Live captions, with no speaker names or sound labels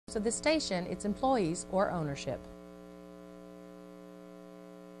of this station, its employees, or ownership.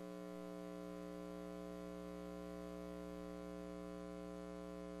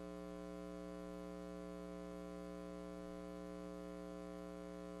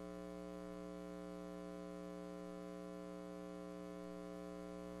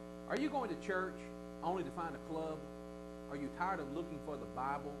 Are you going to church only to find a club? Are you tired of looking for the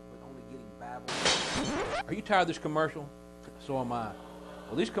Bible but only getting babble? Are you tired of this commercial? So am I.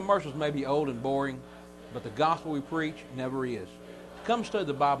 Well, these commercials may be old and boring, but the gospel we preach never is. Come study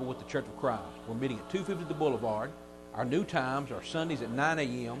the Bible with the Church of Christ. We're meeting at 250 The Boulevard. Our new times are Sundays at 9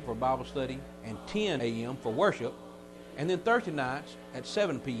 a.m. for Bible study and 10 a.m. for worship, and then Thursday nights at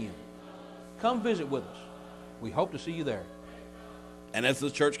 7 p.m. Come visit with us. We hope to see you there. And as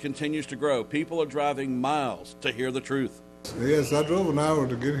the church continues to grow, people are driving miles to hear the truth. Yes, I drove an hour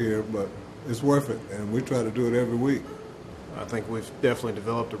to get here, but it's worth it, and we try to do it every week. I think we've definitely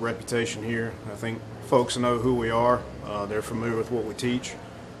developed a reputation here. I think folks know who we are. They're familiar with what we teach.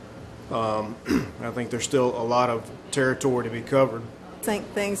 I think there's still a lot of territory to be covered. I think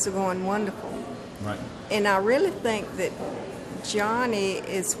things are going wonderful. Right. And I really think that Johnny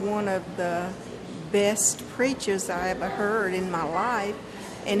is one of the best preachers I ever heard in my life,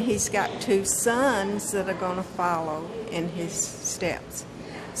 and he's got 2 sons that are going to follow in his steps.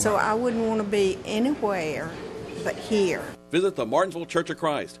 So I wouldn't want to be anywhere but here. Visit the Martinsville Church of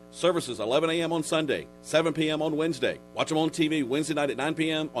Christ. Services 11 a.m. on Sunday, 7 p.m. on Wednesday. Watch them on TV Wednesday night at 9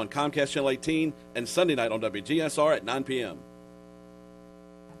 p.m. on Comcast Channel 18 and Sunday night on WGSR at 9 p.m.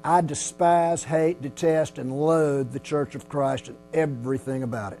 I despise, hate, detest, and loathe the Church of Christ and everything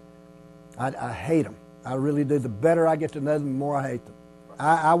about it. I hate them. I really do. The better I get to know them, the more I hate them.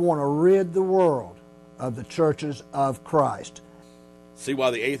 I want to rid the world of the churches of Christ. See why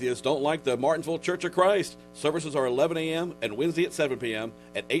the atheists don't like the Martinsville Church of Christ. Services are 11 a.m. and Wednesday at 7 p.m.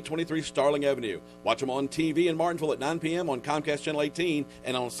 at 823 Starling Avenue. Watch them on TV in Martinsville at 9 p.m. on Comcast Channel 18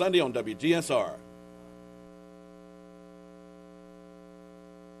 and on Sunday on WGSR.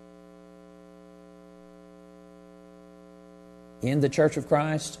 In the Church of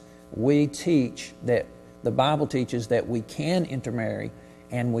Christ, we teach that the Bible teaches that we can intermarry,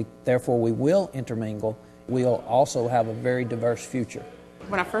 and therefore we will intermingle. We'll also have a very diverse future.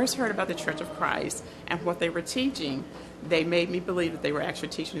 When I first heard about the Church of Christ and what they were teaching, they made me believe that they were actually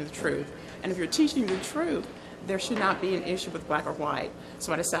teaching the truth. And if you're teaching the truth, there should not be an issue with black or white.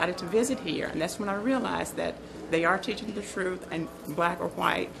 So I decided to visit here, and that's when I realized that they are teaching the truth, and black or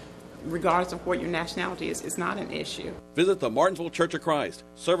white, regardless of what your nationality is not an issue. Visit the Martinsville Church of Christ.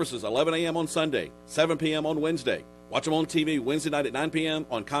 Services 11 a.m. on Sunday, 7 p.m. on Wednesday. Watch them on TV Wednesday night at 9 p.m.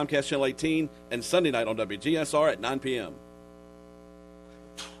 on Comcast Channel 18 and Sunday night on WGSR at 9 p.m.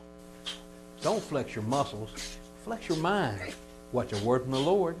 Don't flex your muscles, flex your mind. Watch a word from the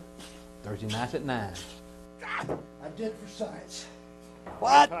Lord, Thursday nights at 9. I did for science.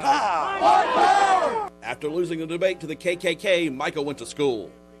 What power? What power? After losing the debate to the KKK, Michael went to school.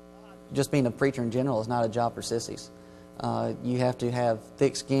 Just being a preacher in general is not a job for sissies. You have to have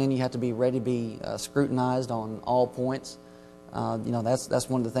thick skin. You have to be ready to be scrutinized on all points. That's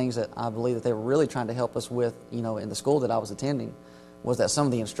one of the things that I believe that they were really trying to help us with. In the school that I was attending, was that some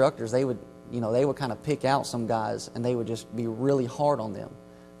of the instructors they would kind of pick out some guys and they would just be really hard on them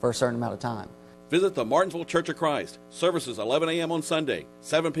for a certain amount of time. Visit the Martinsville Church of Christ. Services 11 a.m. on Sunday,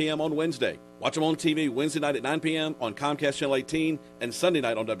 7 p.m. on Wednesday. Watch them on TV Wednesday night at 9 p.m. on Comcast Channel 18 and Sunday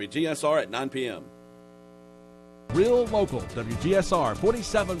night on WGSR at 9 p.m. Real local WGSR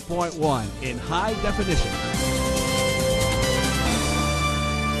 47.1 in high definition.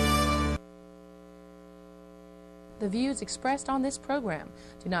 The views expressed on this program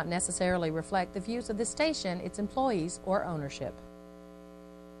do not necessarily reflect the views of the station, its employees, or ownership.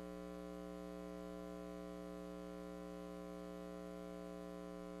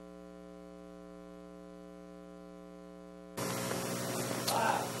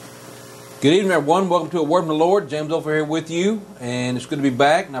 Good evening, everyone. Welcome to A Word from the Lord. James over here with you, and it's good to be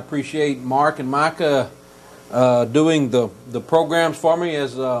back. And I appreciate Mark and Micah doing the programs for me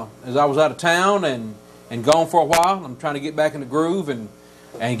as I was out of town and gone for a while. I'm trying to get back in the groove and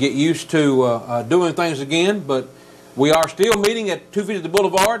get used to doing things again. But we are still meeting at 250 The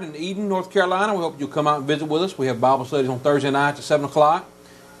Boulevard in Eden, North Carolina. We hope you'll come out and visit with us. We have Bible studies on Thursday nights at 7 o'clock,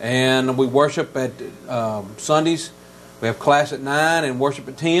 and we worship at Sundays. We have class at 9 and worship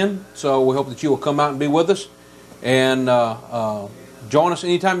at 10, so we hope that you will come out and be with us and join us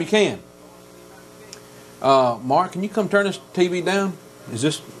anytime you can. Mark, can you come turn this TV down? Is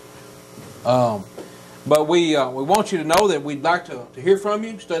this? But we want you to know that we'd like to hear from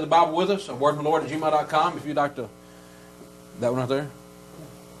you. Study the Bible with us. Wordfromthelord@gmail.com if you'd like to. That one right there?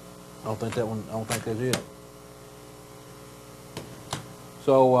 I don't think that's it.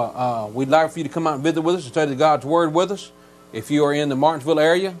 So we'd like for you to come out and visit with us and study God's Word with us. If you are in the Martinsville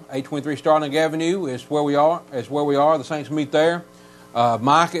area, 823 Starling Avenue is where we are. The saints meet there.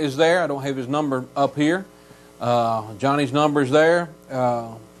 Micah is there. I don't have his number up here. Johnny's number is there.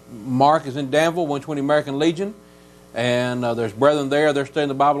 Mark is in Danville, 120 American Legion. And there's brethren there. They're studying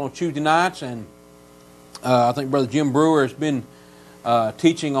the Bible on Tuesday nights. And I think Brother Jim Brewer has been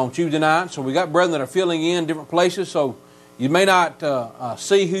teaching on Tuesday nights. So we got brethren that are filling in different places. So you may not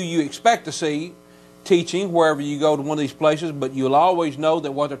see who you expect to see teaching wherever you go to one of these places, but you'll always know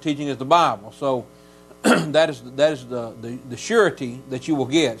that what they're teaching is the Bible. So that is the surety that you will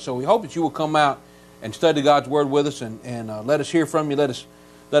get. So we hope that you will come out and study God's Word with us and let us hear from you. Let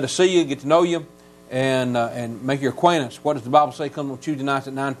us see you, get to know you, and make your acquaintance. What does the Bible say? Come on Tuesday nights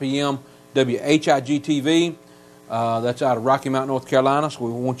at 9 p.m. WHIG-TV. That's out of Rocky Mount, North Carolina. So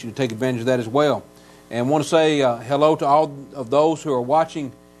we want you to take advantage of that as well. And want to say hello to all of those who are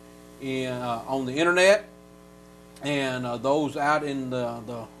watching on the internet, and those out in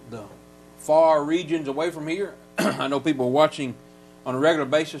the far regions away from here. I know people are watching on a regular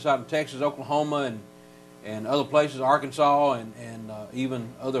basis out in Texas, Oklahoma, and other places, Arkansas, and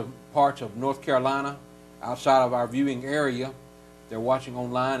even other parts of North Carolina outside of our viewing area. They're watching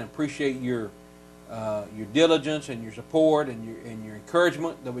online, and appreciate your diligence and your support and your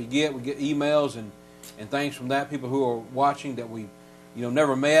encouragement that we get. We get emails and things from that, people who are watching that we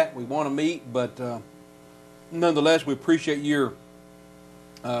never met. We want to meet, but nonetheless, we appreciate your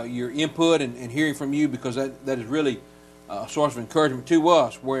input and hearing from you, because that is really a source of encouragement to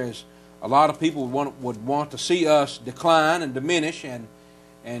us. Whereas a lot of people would want to see us decline and diminish and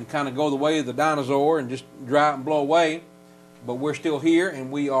kind of go the way of the dinosaur and just dry out and blow away. But we're still here,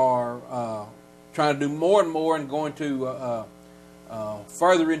 and we are trying to do more and more and going to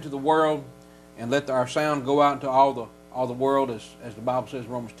further into the world and let our sound go out into all the world, as the Bible says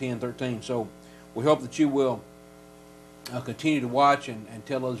in Romans 10:13. So we hope that you will continue to watch and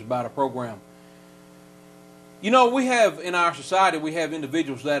tell others about our program. We have in our society, we have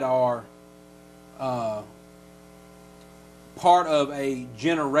individuals that are part of a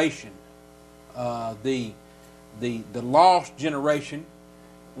generation. The lost generation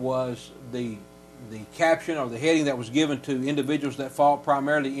was the caption or the heading that was given to individuals that fought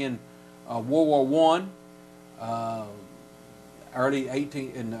primarily in World War I,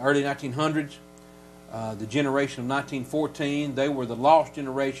 in the early 1900s. The generation of 1914, they were the lost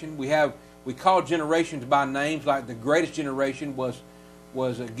generation. We call generations by names, like the greatest generation was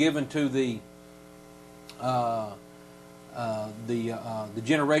given to the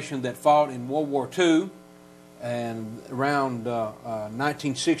generation that fought in World War II, and around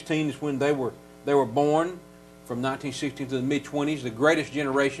 1916 is when they were born. From 1916 to the mid-20s, the greatest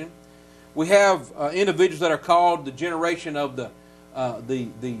generation. We have individuals that are called the generation of the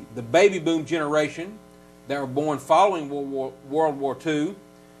baby boom generation, that were born following World War II,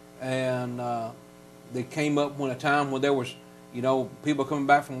 and they came up when a time when there was people coming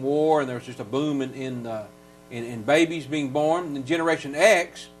back from war, and there was just a boom in babies being born. And then Generation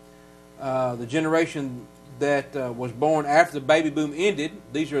X, the generation that was born after the baby boom ended.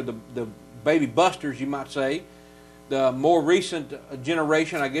 These are the baby busters, you might say. The more recent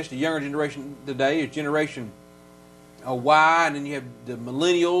generation, I guess the younger generation today, is Generation Y, and then you have the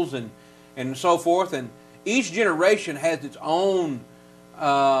millennials and so forth. And each generation has its own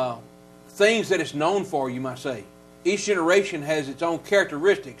things that it's known for, you might say. Each generation has its own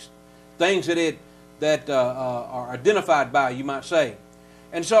characteristics, things that are identified by, you might say.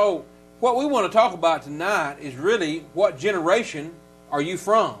 And so what we want to talk about tonight is really, what generation are you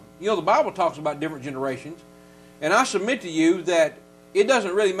from? The Bible talks about different generations. And I submit to you that it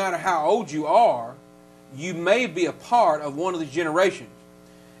doesn't really matter how old you are, you may be a part of one of these generations.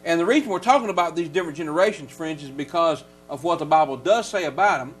 And the reason we're talking about these different generations, friends, is because of what the Bible does say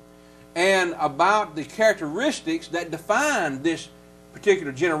about them, and about the characteristics that define these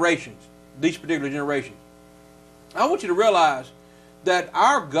particular generations. I want you to realize that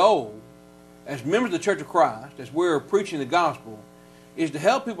our goal as members of the Church of Christ, as we're preaching the gospel, is to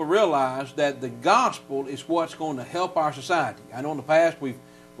help people realize that the gospel is what's going to help our society. I know in the past we've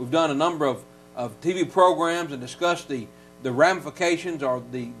done a number of TV programs and discussed the ramifications or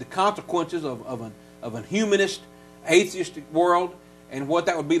the consequences of an humanist, atheistic world, and what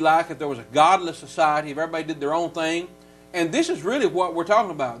that would be like if there was a godless society, if everybody did their own thing. And this is really what we're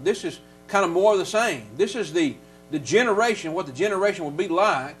talking about. This is kind of more of the same. This is the generation, what the generation would be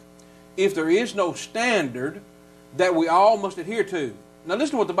like if there is no standard that we all must adhere to. Now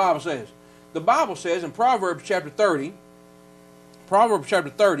listen to what the Bible says. The Bible says in Proverbs chapter 30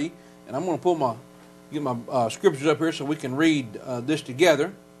 And I'm going to get my scriptures up here so we can read this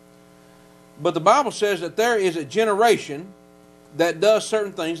together. But the Bible says that there is a generation that does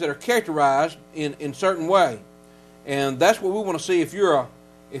certain things that are characterized in certain way. And that's what we want to see if you're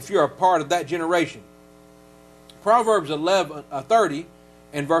a part of that generation. Proverbs 30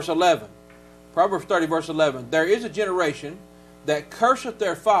 and verse 11. Proverbs 30 verse 11. There is a generation that curseth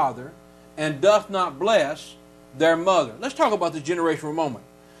their father and doth not bless their mother. Let's talk about this generation for a moment.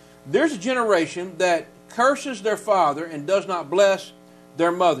 There's a generation that curses their father and does not bless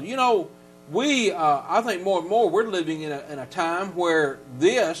their mother. You know, I think more and more we're living in a time where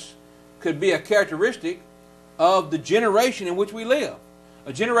this could be a characteristic of the generation in which we live.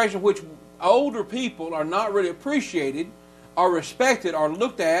 A generation in which older people are not really appreciated or respected or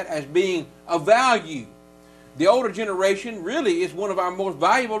looked at as being of value. The older generation really is one of our most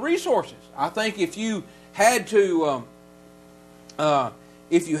valuable resources. I think if you had to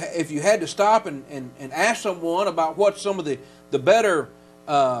if you had to stop and ask someone about what some of the better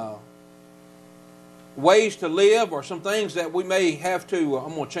ways to live or some things that we may have to,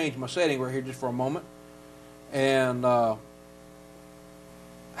 I'm going to change my setting right here just for a moment, and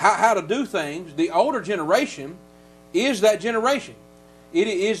how to do things, the older generation is that generation. It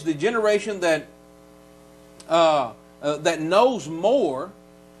is the generation that that knows more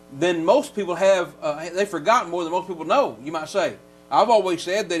than most people have. They've forgotten more than most people know, you might say. I've always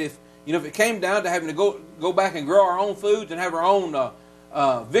said that if it came down to having to go back and grow our own foods and have our own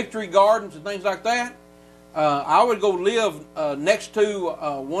victory gardens and things like that, I would go live next to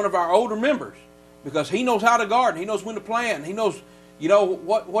one of our older members, because he knows how to garden, he knows when to plant, he knows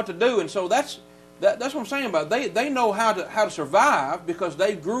what to do, and so that's what I'm saying about it. They know how to survive because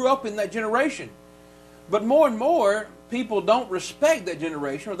they grew up in that generation. But more and more people don't respect that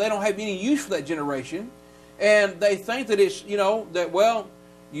generation, or they don't have any use for that generation, and they think that it's that well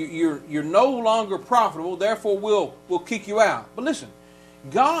you're no longer profitable, therefore we'll kick you out. But listen,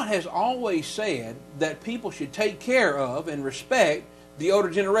 God has always said that people should take care of and respect the older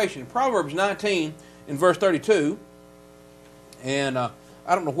generation. Proverbs 19 in verse 32, and I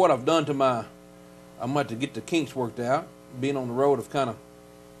don't know what I've done to I'm going to have to get the kinks worked out. Being on the road, I've kind of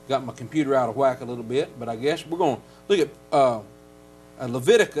got my computer out of whack a little bit, but I guess we're going to look at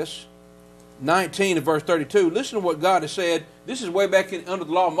Leviticus 19 and verse 32. Listen to what God has said. This is way back under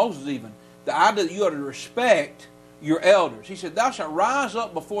the law of Moses even. The idea that you ought to respect your elders. He said, thou shalt rise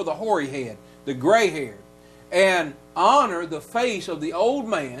up before the hoary head, the gray haired, and honor the face of the old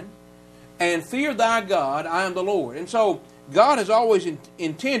man, and fear thy God, I am the Lord. And so God has always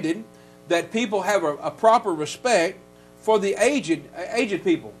intended that people have a proper respect for the aged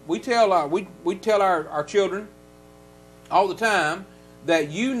people. We tell our children all the time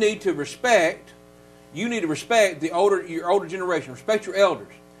that you need to respect your older generation, respect your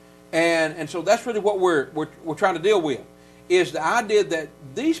elders, and so that's really what we're trying to deal with, is the idea that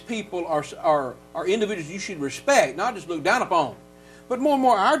these people are individuals you should respect, not just look down upon. But more and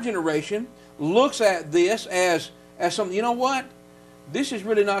more our generation looks at this as something. You know what? This is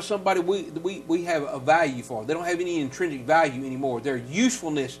really not somebody we have a value for. They don't have any intrinsic value anymore. Their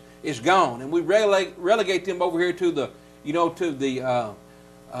usefulness is gone, and we relegate them over here to the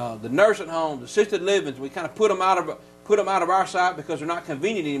nursing homes, assisted livings. We kind of put them out of our sight because they're not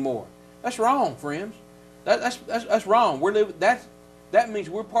convenient anymore. That's wrong, friends. That's wrong. That means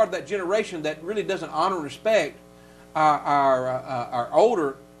we're part of that generation that really doesn't honor and respect our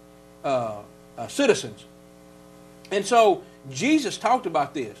older citizens. And so Jesus talked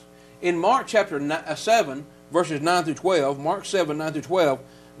about this in Mark chapter 7, verses 9 through 12. Mark 7, 9 through 12.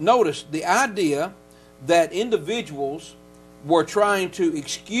 Notice the idea that individuals were trying to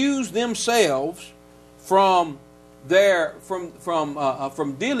excuse themselves from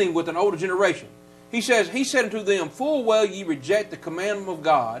dealing with an older generation. He said unto them, full well ye reject the commandment of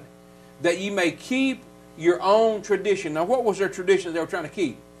God, that ye may keep your own tradition. Now what was their tradition they were trying to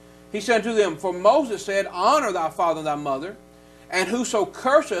keep? He said unto them, for Moses said, honor thy father and thy mother, and whoso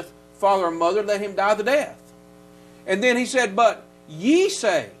curseth father or mother, let him die the death. And then he said, but ye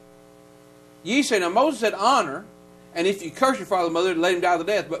say, now Moses said honor, and if you curse your father or mother, let him die the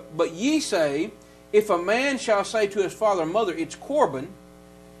death. But ye say, if a man shall say to his father or mother, it's Corban,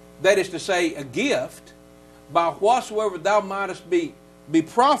 that is to say, a gift, by whatsoever thou mightest be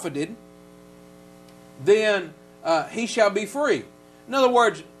profited, then he shall be free. In other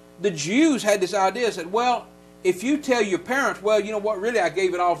words, the Jews had this idea, said, well, if you tell your parents, well, you know what, really I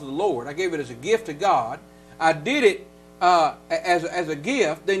gave it all to the Lord. I gave it as a gift to God. I did it as a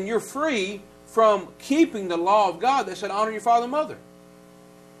gift, then you're free from keeping the law of God that said honor your father and mother.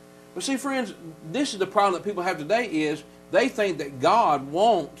 But see, friends, this is the problem that people have today, is they think that God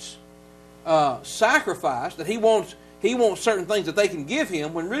wants sacrifice, that he wants certain things that they can give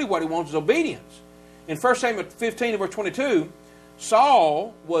him, when really what he wants is obedience. In 1 Samuel 15 verse 22,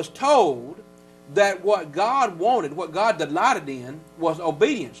 Saul was told that what God wanted, what God delighted in, was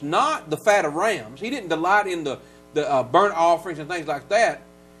obedience, not the fat of rams. He didn't delight in the burnt offerings and things like that.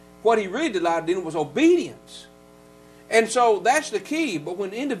 What he really delighted in was obedience. And so that's the key. But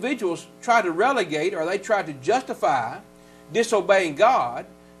when individuals try to relegate, or they try to justify disobeying God,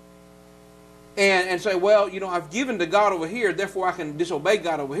 and say, well, you know, I've given to God over here, therefore I can disobey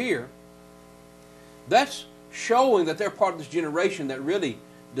God over here, that's showing that they're part of this generation that really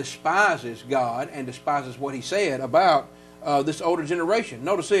despises God and despises what he said about this older generation.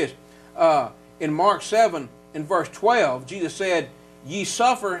 Notice this. In Mark 7, in verse 12, Jesus said, ye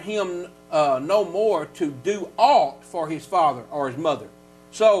suffer him no more to do aught for his father or his mother.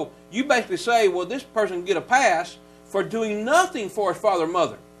 So you basically say, well, this person can get a pass for doing nothing for his father or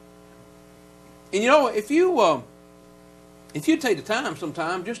mother. And you know, if you take the time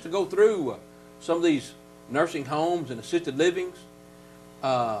sometime just to go through some of these nursing homes and assisted livings,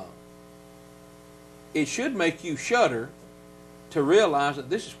 it should make you shudder to realize that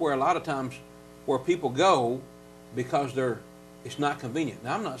this is where a lot of times where people go because it's not convenient.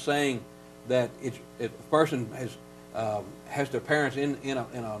 Now, I'm not saying that if a person has their parents in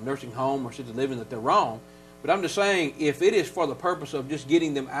a nursing home or assisted living that they're wrong, but I'm just saying if it is for the purpose of just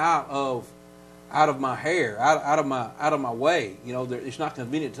getting them out of my hair, out of my way, you know, it's not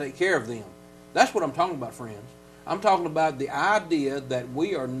convenient to take care of them. That's what I'm talking about, friends. I'm talking about the idea that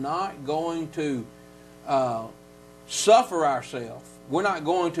we are not going to suffer ourselves. We're not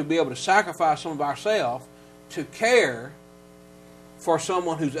going to be able to sacrifice some of ourselves to care for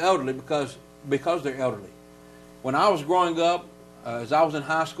someone who's elderly because they're elderly. When I was growing up, as I was in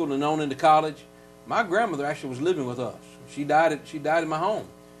high school and on into college, my grandmother actually was living with us. She died in my home,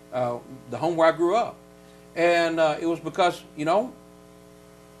 the home where I grew up. And it was because, you know,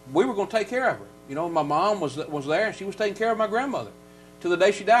 we were going to take care of her. You know, my mom was there, and she was taking care of my grandmother till the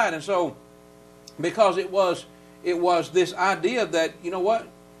day she died. And so, because it was this idea that, you know what,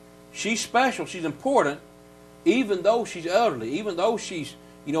 she's special, she's important, even though she's elderly, even though she's,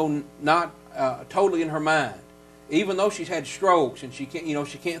 you know, not totally in her mind, even though she's had strokes and she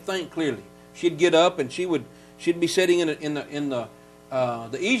can't think clearly. She'd get up and she'd be sitting in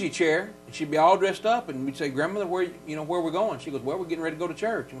the easy chair, and she'd be all dressed up, and we'd say, Grandmother, where we're going? She goes, well, we're getting ready to go to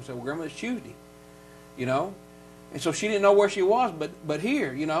church. And we'd say, well, Grandmother, it's Tuesday, you know. And so she didn't know where she was, but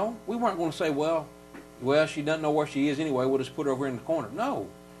here, you know, we weren't going to say, well, she doesn't know where she is anyway, we'll just put her over in the corner. No,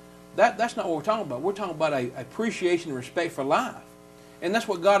 that's not what we're talking about. We're talking about a appreciation and respect for life. And that's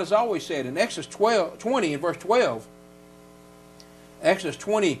what God has always said. In Exodus 20 in verse 12, Exodus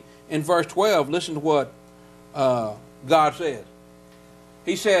 20 in verse 12, listen to what God says.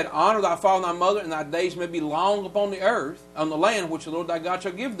 He said, honor thy father and thy mother, and thy days may be long upon the earth, on the land which the Lord thy God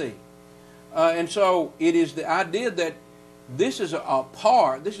shall give thee. And so it is the idea that this is a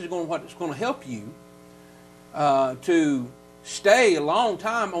part, this is what's going to help you to stay a long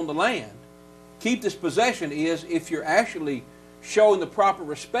time on the land. Keep this possession is if you're actually showing the proper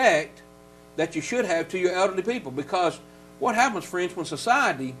respect that you should have to your elderly people. Because what happens, friends, when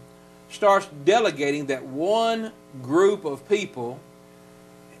society starts delegating that one group of people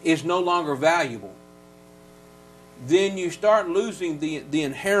is no longer valuable, then you start losing the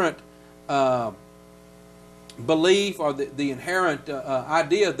inherent belief or the inherent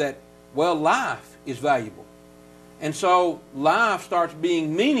idea that, well, life is valuable. And so life starts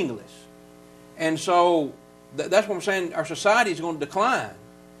being meaningless. And so that's what I'm saying, our society is going to decline.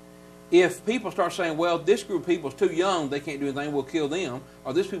 If people start saying, well, this group of people is too young, they can't do anything, we'll kill them.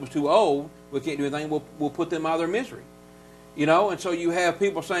 Or this people's too old, we can't do anything, we'll put them out of their misery. You know, and so you have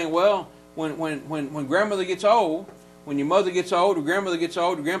people saying, well, when grandmother gets old, when your mother gets old, or grandmother gets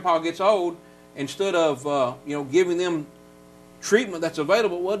old, or grandpa gets old, instead of giving them treatment that's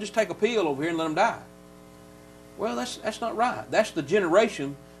available, well, just take a pill over here and let them die. Well, that's not right. That's the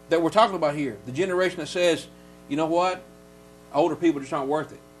generation that we're talking about here. The generation that says, you know what, older people just aren't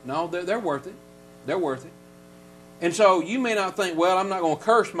worth it. No, they're worth it. They're worth it. And so you may not think, well, I'm not going to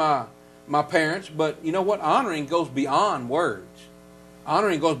curse my parents, but you know what? Honoring goes beyond words.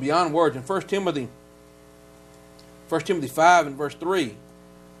 Honoring goes beyond words. In 1 Timothy 5 and verse 3,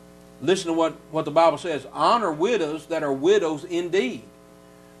 listen to what the Bible says. Honor widows that are widows indeed.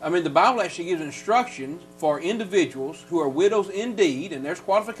 I mean, the Bible actually gives instructions for individuals who are widows indeed, and there's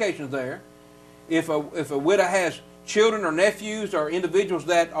qualifications there. If a widow has children or nephews or individuals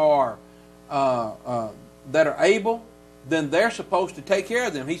that are able, then they're supposed to take care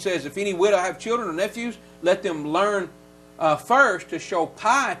of them. He says, if any widow have children or nephews, let them learn first to show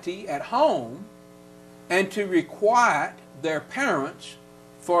piety at home and to requite their parents,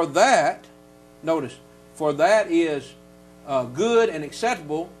 for that, notice, for that is good and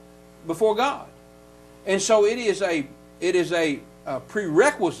acceptable before God. And so it is a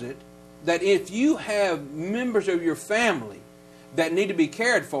prerequisite that if you have members of your family that need to be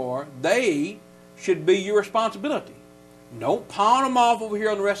cared for, they should be your responsibility. Don't pawn them off over here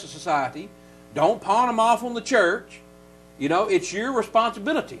on the rest of society. Don't pawn them off on the church. You know, it's your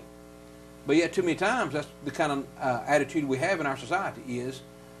responsibility. But yet too many times that's the kind of attitude we have in our society is,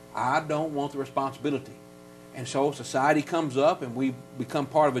 I don't want the responsibility. And so society comes up and we become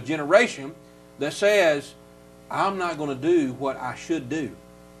part of a generation that says, I'm not going to do what I should do.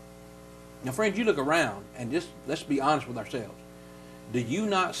 Now, friends, you look around and just let's be honest with ourselves. Do you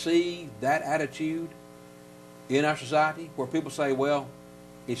not see that attitude in our society where people say, well,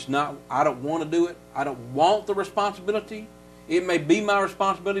 it's not, I don't want to do it. I don't want the responsibility. It may be my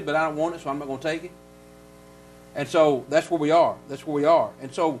responsibility, but I don't want it, so I'm not going to take it. And so that's where we are. That's where we are.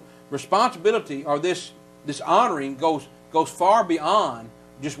 And so responsibility, or this honoring, goes far beyond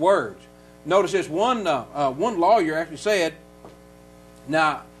just words. Notice this, one lawyer actually said,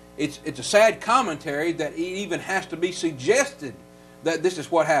 now it's a sad commentary that it even has to be suggested that this is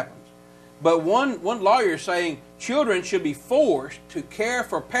what happens. But one lawyer is saying children should be forced to care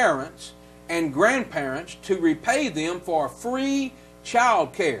for parents and grandparents to repay them for free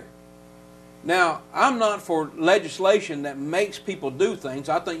child care. Now, I'm not for legislation that makes people do things.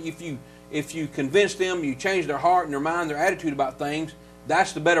 I think if you convince them, you change their heart and their mind, their attitude about things,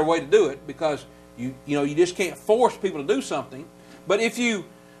 that's the better way to do it, because you just can't force people to do something. But if you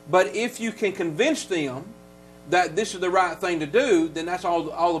can convince them that this is the right thing to do, then that's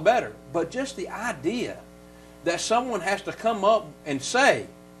all the better. But just the idea that someone has to come up and say,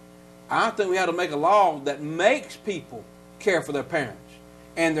 I think we have to make a law that makes people care for their parents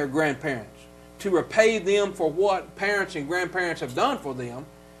and their grandparents to repay them for what parents and grandparents have done for them,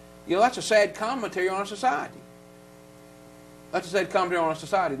 that's a sad commentary on our society. That's a sad commentary on our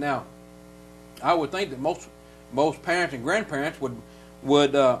society. Now, I would think that most parents and grandparents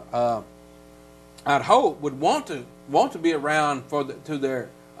would I'd hope would want to be around for their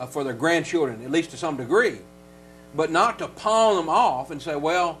grandchildren, at least to some degree, but not to pawn them off and say,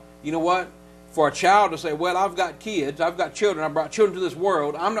 well, you know what? For a child to say, well, I've got kids, I've got children, I brought children to this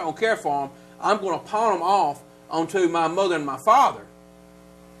world, I'm not going to care for them, I'm going to pawn them off onto my mother and my father.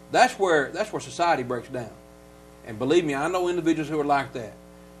 That's where society breaks down. And believe me, I know individuals who are like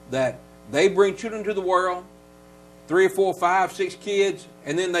that they bring children to the world, 3 or 4, 5, 6 kids,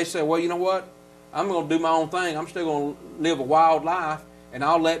 and then they say, well, you know what? I'm going to do my own thing. I'm still going to live a wild life, and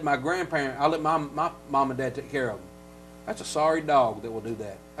I'll let my mom and dad take care of them. That's a sorry dog that will do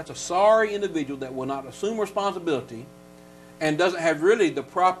that. That's a sorry individual that will not assume responsibility and doesn't have really the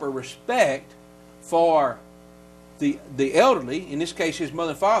proper respect for the elderly, in this case his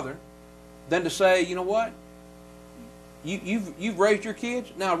mother and father, than to say, you know what? You've raised your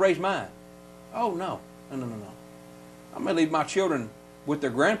kids, now raise mine. Oh, no. I'm going to leave my children with their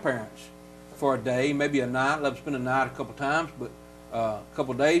grandparents for a day, maybe a night. Let them spend a night a couple times, but a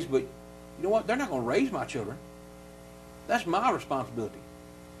couple days. But you know what? They're not going to raise my children. That's my responsibility.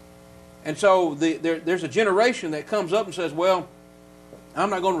 And so there's a generation that comes up and says, well, I'm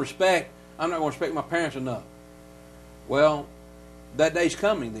not going to respect my parents enough. Well, that day's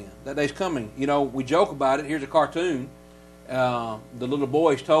coming then. That day's coming. We joke about it. Here's a cartoon. The little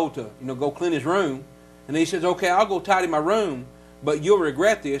boy is told to, go clean his room. And he says, okay, I'll go tidy my room, but you'll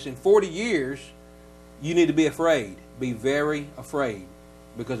regret this. In 40 years, you need to be afraid. Be very afraid.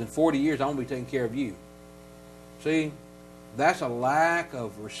 Because in 40 years, I won't be taking care of you. See, that's a lack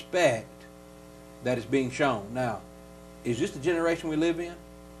of respect that is being shown. Now, is this the generation we live in?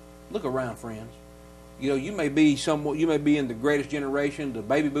 Look around, friends. You may be in the greatest generation, the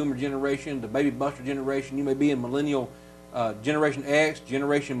baby boomer generation, the baby buster generation. You may be in millennial Generation X,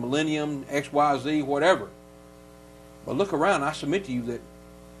 Generation Millennium, X, Y, Z, whatever. But look around. I submit to you that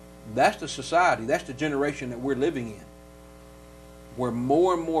that's the society, that's the generation that we're living in, where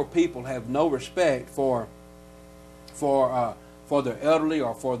more and more people have no respect for the elderly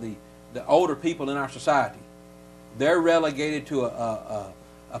or for the older people in our society. They're relegated to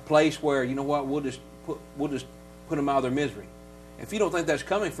a place where, you know what, we'll just put them out of their misery. If you don't think that's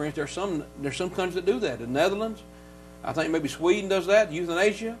coming, friends, there's some countries that do that. The Netherlands, I think maybe Sweden does that.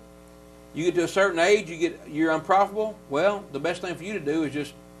 Euthanasia. You get to a certain age, you're unprofitable. Well, the best thing for you to do is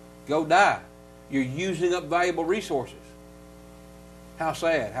just go die. You're using up valuable resources. How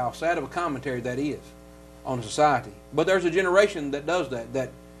sad of a commentary that is on society. But there's a generation that does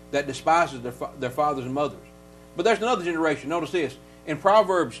that despises their fathers and mothers. But there's another generation. Notice this. In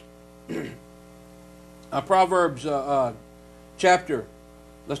Proverbs, chapter,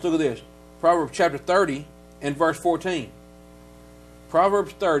 let's look at this. Proverbs chapter 30 and verse 14.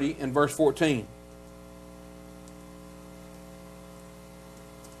 Proverbs 30 and verse 14.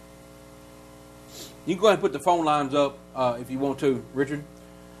 You can go ahead and put the phone lines up if you want to, Richard.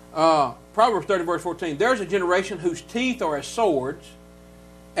 Proverbs 30 verse 14. There's a generation whose teeth are as swords,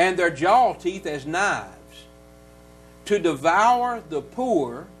 and their jaw teeth as knives, to devour the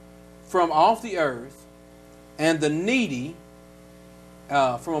poor from off the earth, and the needy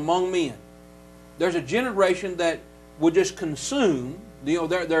from among men. There's a generation that will just consume.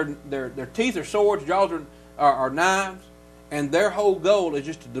 Their teeth are swords, jaws are knives, and their whole goal is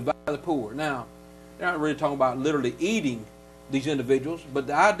just to devour the poor. Now, they're not really talking about literally eating these individuals, but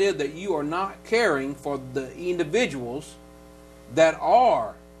the idea that you are not caring for the individuals that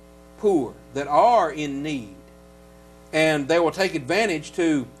are poor, that are in need, and they will take advantage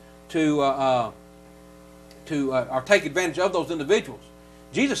or take advantage of those individuals.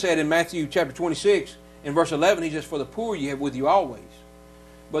 Jesus said in Matthew chapter 26 in verse 11, He says, "For the poor you have with you always."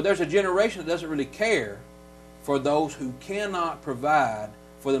 But there's a generation that doesn't really care for those who cannot provide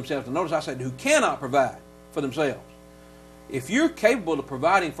for themselves. And notice I said who cannot provide for themselves. If you're capable of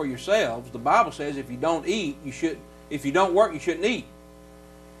providing for yourselves, the Bible says if you don't eat, you should. If you don't work, you shouldn't eat.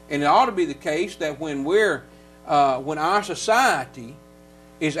 And it ought to be the case that when our society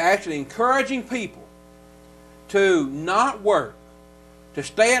is actually encouraging people to not work, to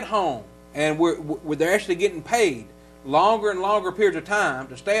stay at home, and they're actually getting paid longer and longer periods of time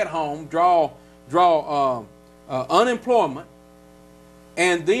to stay at home, draw unemployment,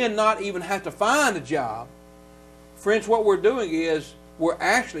 and then not even have to find a job. Friends, what we're doing is we're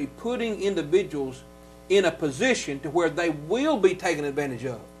actually putting individuals in a position to where they will be taken advantage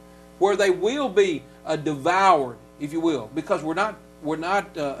of, where they will be devoured, if you will, because we're not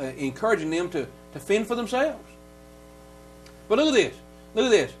encouraging them to fend for themselves. But look at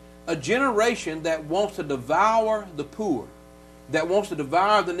this. A generation that wants to devour the poor, that wants to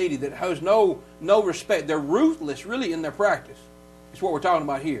devour the needy, that has no respect. They're ruthless, really, in their practice. It's what we're talking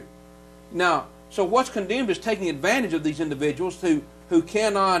about here. Now, so what's condemned is taking advantage of these individuals who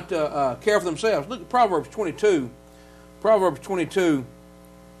cannot care for themselves. Look at Proverbs 22. Proverbs 22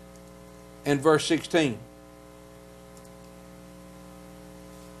 and verse 16.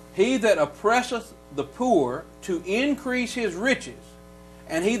 He that oppresseth the poor to increase his riches,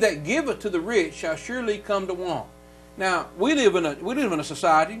 and he that giveth to the rich shall surely come to want. Now, we live in a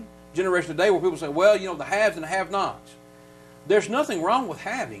society, generation today, where people say, well, the haves and the have-nots. There's nothing wrong with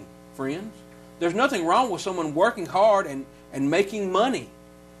having, friends. There's nothing wrong with someone working hard and making money.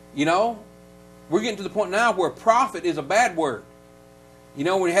 We're getting to the point now where profit is a bad word.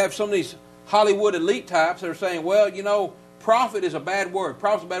 We have some of these Hollywood elite types that are saying, well, profit is a bad word.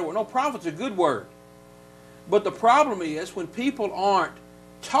 Profit's a bad word. No, profit's a good word. But the problem is when people aren't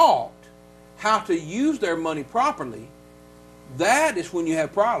taught how to use their money properly, that is when you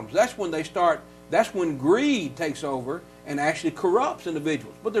have problems. That's when greed takes over and actually corrupts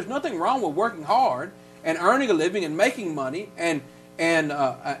individuals. But there's nothing wrong with working hard and earning a living and making money and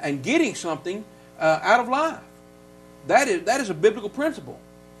getting something out of life. That is a biblical principle.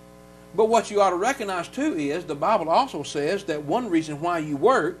 But what you ought to recognize too is the Bible also says that one reason why you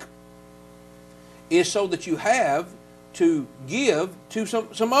work is so that you have to give to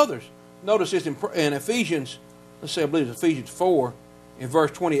some others. Notice this in Ephesians, I believe it's Ephesians 4 in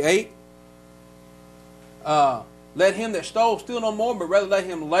verse 28. Let him that stole steal no more, but rather let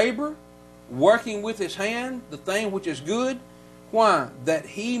him labor, working with his hand the thing which is good. Why? That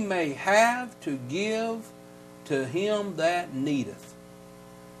he may have to give to him that needeth.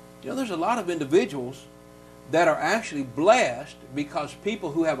 There's a lot of individuals that are actually blessed because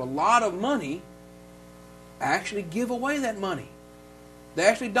people who have a lot of money actually give away that money. They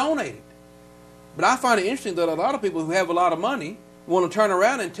actually donate it. But I find it interesting that a lot of people who have a lot of money want to turn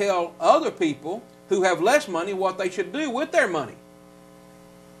around and tell other people who have less money what they should do with their money.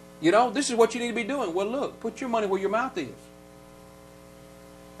 This is what you need to be doing. Well, look, put your money where your mouth is.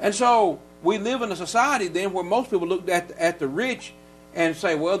 And so we live in a society then where most people look at the rich and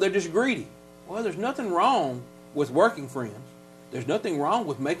say, well, they're just greedy. Well, there's nothing wrong with working, friends. There's nothing wrong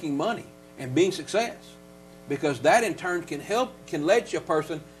with making money and being success, because that in turn can let your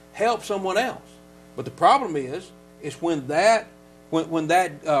person help someone else. But the problem is when that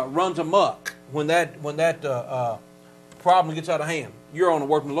runs amok, when that problem gets out of hand. You're on the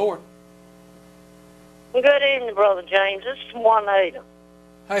Word from the Lord. Good evening, Brother James. This is Juanita.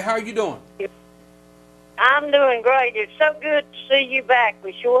 Hey, how are you doing? I'm doing great. It's so good to see you back.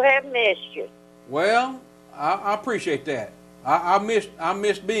 We sure have missed you. Well, I appreciate that. I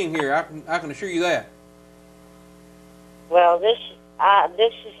missed being here. I can assure you that. Well, this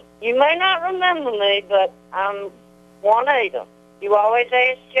is, you may not remember me, but I'm Juanita. You always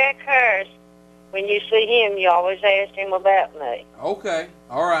ask Jack Harris. When you see him, you always ask him about me. Okay.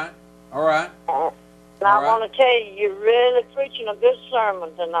 All right. All right. And I want to tell you, you're really preaching a good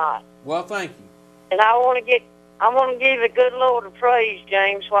sermon tonight. Well, thank you. And I want to give the good Lord a praise,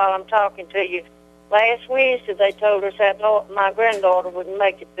 James, while I'm talking to you. Last Wednesday, they told us that my granddaughter wouldn't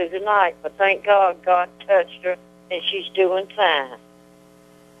make it through the night, but thank God, God touched her, and she's doing fine.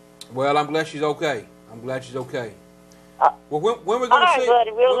 Well, I'm glad she's okay. I'm glad she's okay. Well, when we're going to see?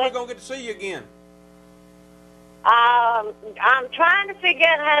 Buddy, when we're going to get to see you again? I'm trying to figure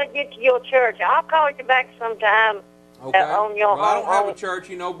out how to get to your church. I'll call you back sometime. Okay. On your well, I don't have a church,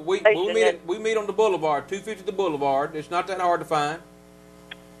 you know, but we meet on the boulevard, 250 the boulevard. It's not that hard to find.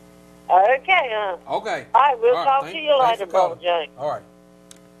 Okay. Okay. All right, we'll talk to you later, Brother James. All right.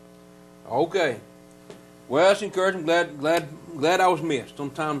 Okay. Well, that's encouraging. Glad I was missed.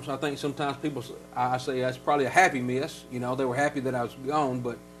 I think people, I say that's probably a happy miss. You know, they were happy that I was gone,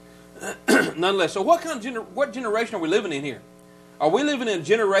 but nonetheless. So what generation are we living in here? Are we living in a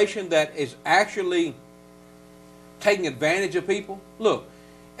generation that is actually taking advantage of people? Look,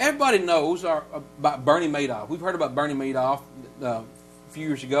 everybody knows about Bernie Madoff. We've heard about Bernie Madoff a few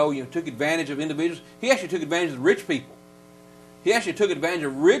years ago. You know, took advantage of individuals. He actually took advantage of rich people. He actually took advantage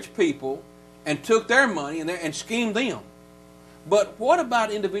of rich people and took their money and schemed them. But what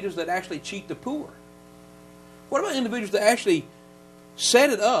about individuals that actually cheat the poor? What about individuals that actually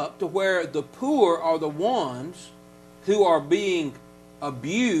set it up to where the poor are the ones who are being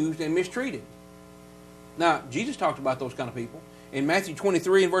abused and mistreated? Now, Jesus talked about those kind of people. In Matthew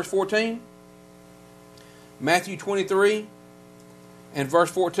 23 and verse 14, Matthew 23 and verse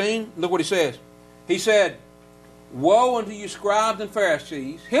 14, look what he says. He said, "Woe unto you, scribes and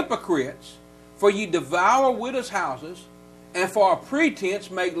Pharisees, hypocrites, for ye devour widows' houses, and for a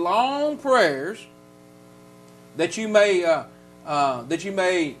pretense make long prayers, that you may for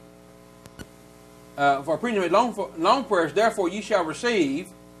a pretense make long prayers. Therefore ye shall receive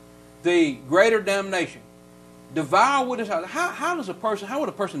the greater damnation." Devour widow's house. How would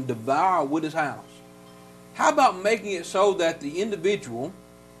a person devour a widow's house? How about making it so that the individual,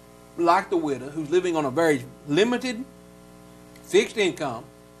 like the widow, who's living on a very limited, fixed income,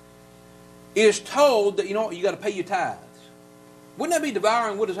 is told that, you know what, you got to pay your tithes? Wouldn't that be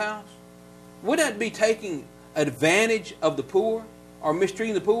devouring widow's house? Wouldn't that be taking advantage of the poor or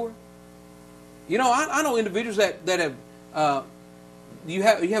mistreating the poor? You know, I know individuals that have you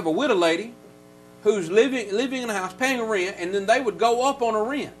have a widow lady who's living in a house, paying a rent, and then they would go up on a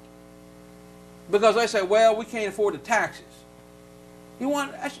rent because they say, well, we can't afford the taxes. You know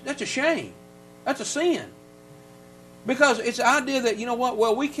what? That's a shame. That's a sin. Because it's the idea that, you know what,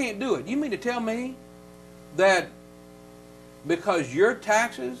 well, we can't do it. You mean to tell me that because your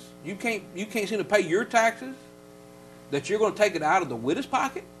taxes, you can't seem to pay your taxes, that you're going to take it out of the widow's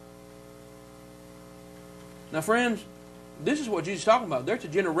pocket? Now, friends, this is what Jesus is talking about. There's a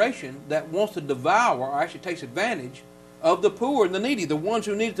generation that wants to devour or actually takes advantage of the poor and the needy. The ones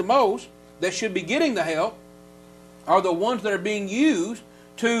who need it the most, that should be getting the help, are the ones that are being used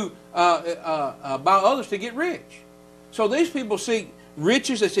to by others to get rich. So these people seek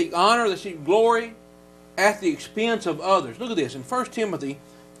riches, they seek honor, they seek glory at the expense of others. Look at this in 1 Timothy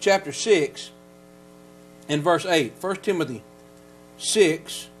chapter 6 and verse 8. 1 Timothy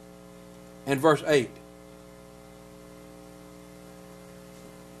 6 and verse 8.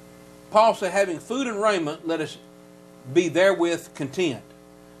 Paul said, having food and raiment, let us be therewith content.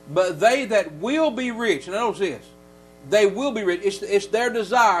 But they that will be rich, and notice this, they will be rich. It's their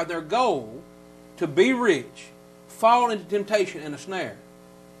desire, their goal to be rich, fall into temptation and a snare.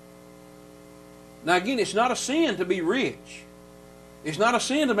 Now again, it's not a sin to be rich. It's not a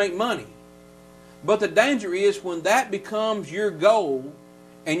sin to make money. But the danger is when that becomes your goal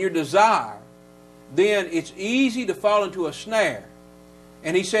and your desire, then it's easy to fall into a snare.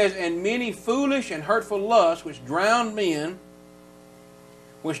 And he says, and many foolish and hurtful lusts which drown men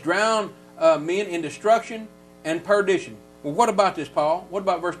in destruction and perdition. Well, what about this, Paul? What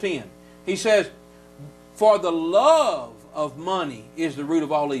about verse 10? He says, for the love of money is the root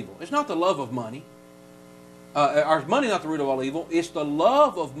of all evil. It's not the love of money. Or money not the root of all evil. It's the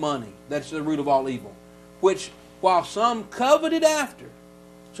love of money that's the root of all evil. Which, while some coveted after,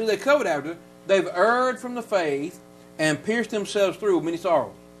 so they covet after, they've erred from the faith and pierced themselves through with many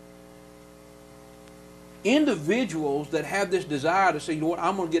sorrows. Individuals that have this desire to say, you know what,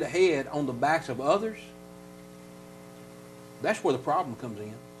 I'm going to get ahead on the backs of others, that's where the problem comes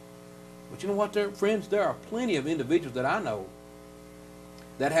in. But you know what, friends? There are plenty of individuals that I know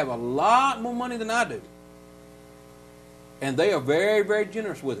that have a lot more money than I do. And they are very, very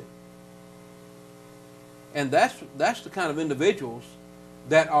generous with it. And that's the kind of individuals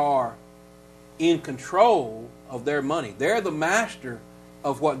that are in control of their money. They're the master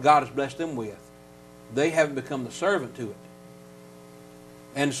of what God has blessed them with. They haven't become the servant to it.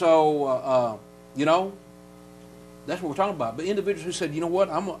 And so, that's what we're talking about. But individuals who said, you know what,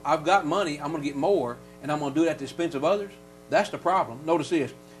 I've got money, I'm going to get more, and I'm going to do it at the expense of others, that's the problem. Notice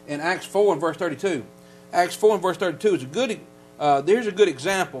this. In Acts 4 and verse 32. Acts 4 and verse 32 is there's a good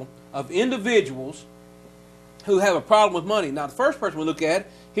example of individuals who have a problem with money. Now, the first person we look at,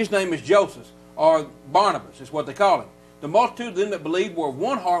 his name is Joseph, or Barnabas, is what they call him. The multitude of them that believed were of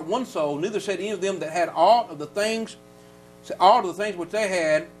one heart, one soul. Neither said any of them that had all of the things which they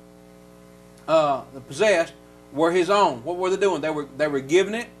had possessed were his own. What were they doing? They were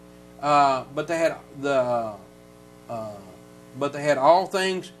giving it, but they had all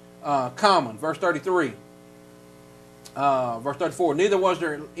things common. Verse 33. Verse 34. Neither was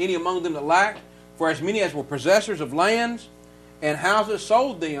there any among them that lacked, for as many as were possessors of lands and houses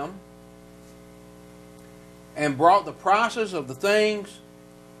sold them, and brought the prices of the things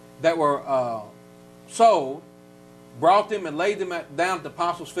that were sold, brought them and laid them down at the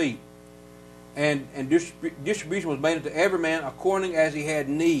apostles' feet. And distribution was made unto every man according as he had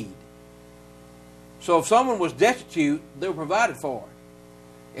need. So if someone was destitute, they were provided for.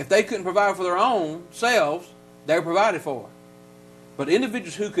 If they couldn't provide for their own selves, they were provided for. But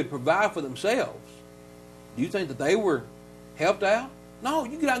individuals who could provide for themselves, do you think that they were helped out? No,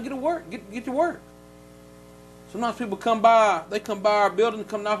 you get out and get to work. Get to work. Sometimes people come by our building,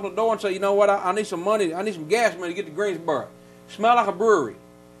 come knock on the door and say, you know what, I need some money, I need some gas money to get to Greensboro. Smell like a brewery.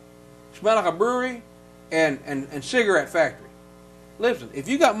 Smell like a brewery and cigarette factory. Listen, if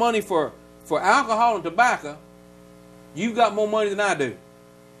you got money for alcohol and tobacco, you've got more money than I do.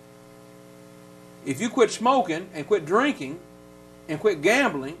 If you quit smoking and quit drinking and quit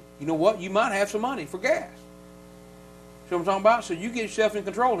gambling, you know what? You might have some money for gas. See what I'm talking about? So you get yourself in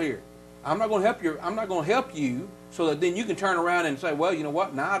control here. I'm not going to help you so that then you can turn around and say, well, you know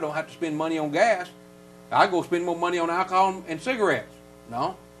what? Now I don't have to spend money on gas. I go spend more money on alcohol and cigarettes.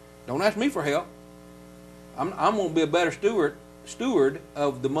 No, don't ask me for help. I'm going to be a better steward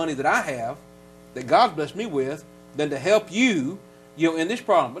of the money that I have, that God's blessed me with, than to help you, in this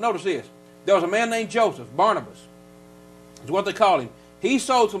problem. But notice this. There was a man named Joseph, Barnabas, is what they called him. He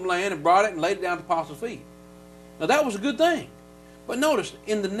sold some land and brought it and laid it down at the apostles' feet. Now that was a good thing. But notice,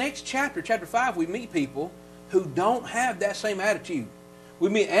 in the next chapter, chapter 5, we meet people who don't have that same attitude. We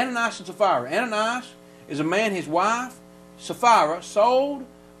meet Ananias and Sapphira. Ananias is a man, his wife, Sapphira, sold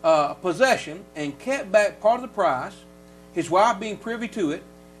a possession and kept back part of the price, his wife being privy to it,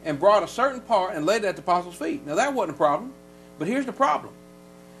 and brought a certain part and laid it at the apostles' feet. Now that wasn't a problem, but here's the problem.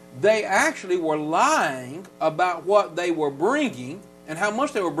 They actually were lying about what they were bringing and how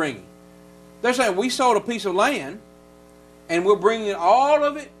much they were bringing. They're saying, we sold a piece of land, and we're bringing all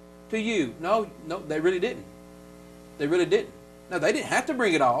of it to you. No, they really didn't. They really didn't. Now, they didn't have to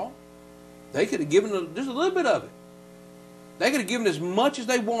bring it all. They could have given just a little bit of it. They could have given as much as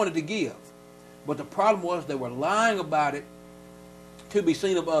they wanted to give. But the problem was they were lying about it to be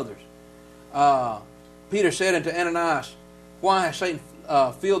seen of others. Peter said unto Ananias, why has Satan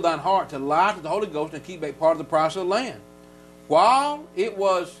filled thine heart to lie to the Holy Ghost and keep back part of the price of the land?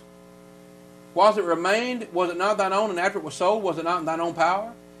 Whilst it remained, was it not thine own? And after it was sold, was it not in thine own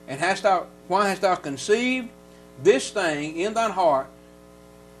power? And why hast thou conceived this thing in thine heart?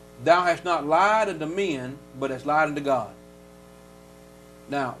 Thou hast not lied unto men, but hast lied unto God.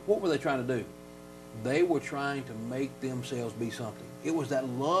 Now, what were they trying to do? They were trying to make themselves be something. It was that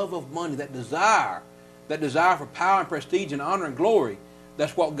love of money, that desire for power and prestige and honor and glory.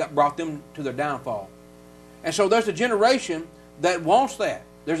 That's what brought them to their downfall. And so there's a generation that wants that.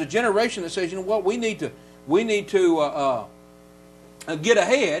 There's a generation that says, you know what, we need to get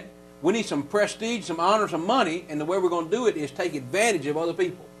ahead. We need some prestige, some honor, some money, and the way we're going to do it is take advantage of other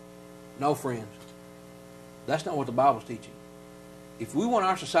people. No, friends. That's not what the Bible's teaching. If we want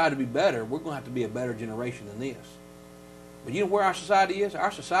our society to be better, we're going to have to be a better generation than this. But you know where our society is?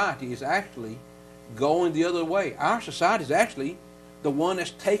 Our society is actually going the other way. Our society is actually the one that's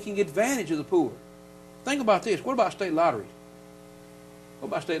taking advantage of the poor. Think about this. What about state lotteries? What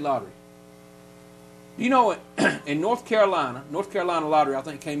about state lotteries? Do you know in North Carolina lottery, I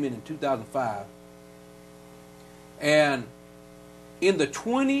think, came in 2005. And in the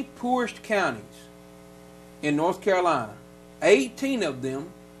 20 poorest counties in North Carolina, 18 of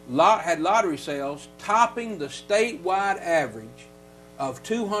them had lottery sales topping the statewide average of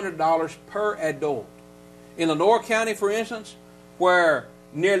 $200 per adult. In Lenore County, for instance, where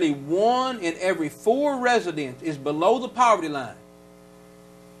nearly 1 in every 4 residents is below the poverty line,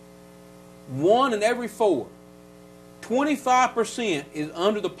 1 in every 4, 25% is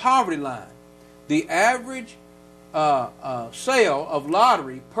under the poverty line. The average sale of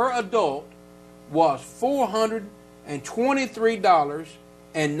lottery per adult was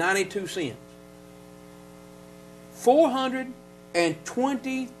 $423.92.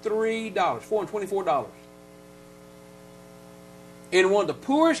 $424. In one of the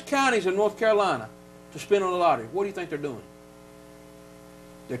poorest counties in North Carolina to spend on the lottery. What do you think they're doing?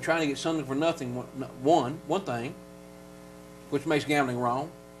 They're trying to get something for nothing, one thing, which makes gambling wrong.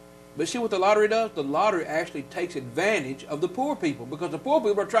 But see what the lottery does? The lottery actually takes advantage of the poor people because the poor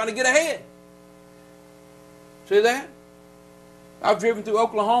people are trying to get ahead. See that? I've driven through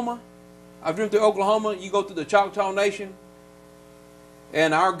Oklahoma. You go through the Choctaw Nation,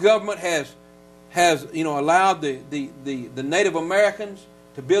 and our government has allowed the Native Americans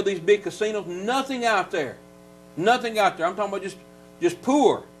to build these big casinos. Nothing out there. I'm talking about just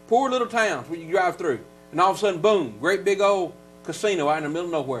poor little towns where you drive through, and all of a sudden, boom, great big old casino out in the middle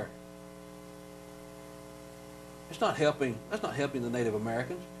of nowhere. That's not helping the Native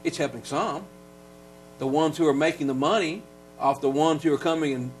Americans. It's helping some. The ones who are making the money off the ones who are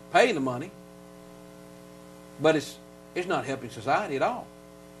coming and paying the money. But it's not helping society at all.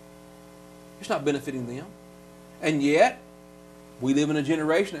 It's not benefiting them. And yet, we live in a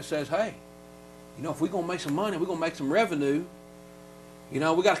generation that says, hey, if we're going to make some money, we're going to make some revenue, we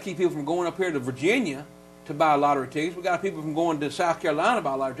got to keep people from going up here to Virginia to buy lottery tickets. We got to keep people from going to South Carolina to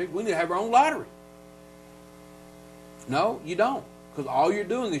buy lottery tickets. We need to have our own lottery. No, you don't. Because all you're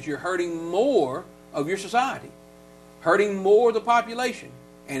doing is you're hurting more of your society. Hurting more of the population.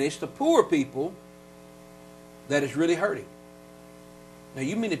 And it's the poor people that is really hurting. Now,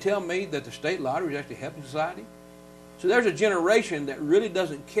 you mean to tell me that the state lottery is actually helping society? So there's a generation that really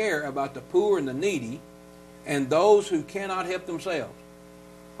doesn't care about the poor and the needy and those who cannot help themselves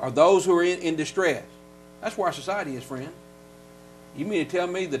or those who are in distress. That's where our society is, friend. You mean to tell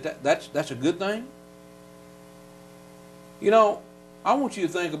me that's a good thing? I want you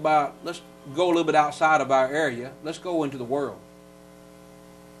to think about, let's go a little bit outside of our area. Let's go into the world.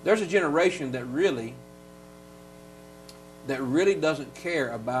 There's a generation that really doesn't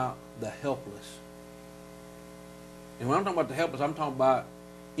care about the helpless. And when I'm talking about the helpless, I'm talking about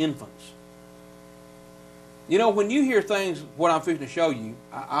infants. When you hear things, what I'm fixing to show you,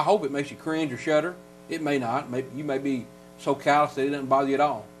 I hope it makes you cringe or shudder. It may not. You may be so callous that it doesn't bother you at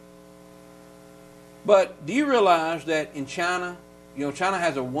all. But do you realize that in China, China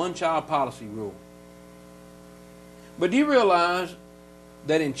has a one-child policy rule. But do you realize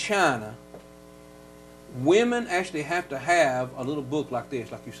that in China, women actually have to have a little book like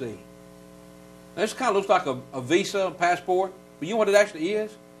this, like you see. Now, this kind of looks like a visa, a passport, but you know what it actually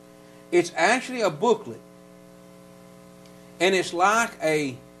is? It's actually a booklet. And it's like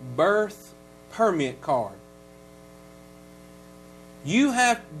a birth permit card.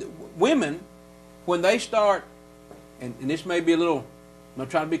 Women, when they start, and this may be a little, I'm not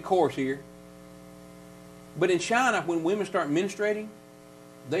trying to be coarse here, but in China, when women start menstruating,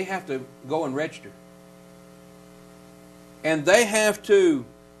 they have to go and register. And they have to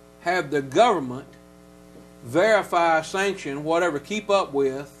have the government verify, sanction, whatever, keep up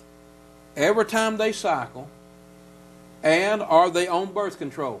with every time they cycle, and are they on birth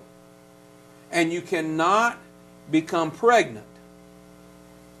control. And you cannot become pregnant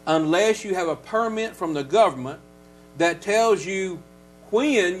unless you have a permit from the government that tells you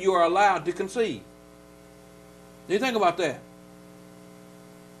when you are allowed to conceive. Do you think about that?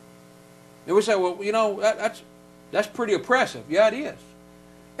 And we say, well, that's pretty oppressive. Yeah, it is.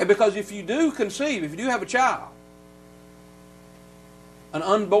 And because if you do conceive, if you do have a child, an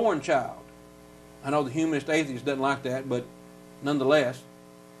unborn child, I know the humanist atheist doesn't like that, but nonetheless,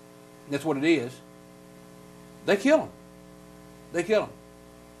 that's what it is. They kill them. They kill them.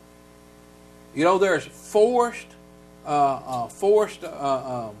 There's forced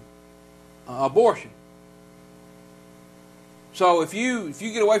abortion. So if you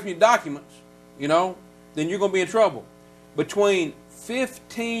get away from your documents, then you're going to be in trouble. Between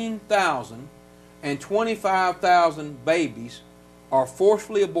 15,000 and 25,000 babies are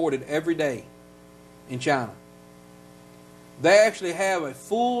forcefully aborted every day in China. They actually have a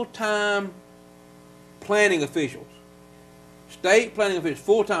full-time planning officials, state planning officials,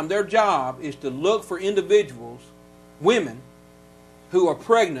 full-time. Their job is to look for individuals, women, who are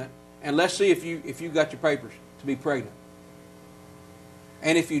pregnant, and let's see if you got your papers to be pregnant.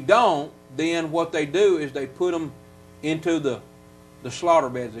 And if you don't, then what they do is they put them into the the slaughter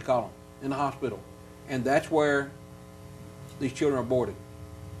beds, they call them, in the hospital. And that's where these children are aborted.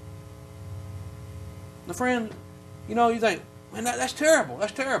 Now, friend, you know, you think, man, that's terrible.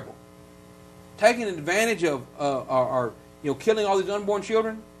 That's terrible. Taking advantage of, or killing all these unborn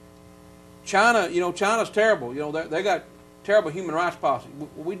children. China, China's terrible. They got terrible human rights policy.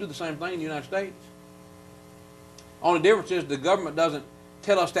 We do the same thing in the United States. Only difference is the government doesn't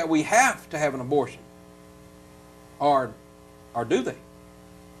tell us that we have to have an abortion. Or do they?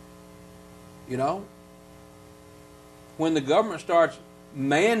 When the government starts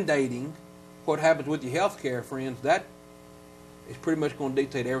mandating what happens with your health care, friends, that is pretty much going to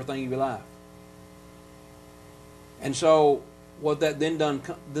dictate everything in your life. And so what that then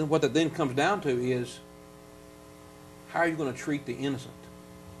comes down to is, how are you going to treat the innocent,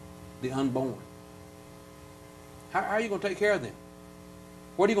 the unborn? How are you going to take care of them?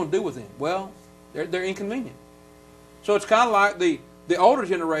 What are you going to do with them? Well, they're inconvenient. So it's kind of like the older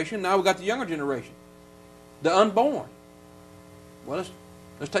generation. Now we've got the younger generation, the unborn. Well,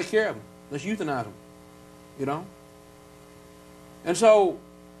 let's take care of them. Let's euthanize them. And so,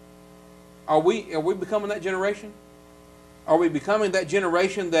 are we becoming that generation? Are we becoming that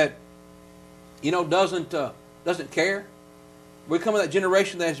generation that doesn't care? We're becoming that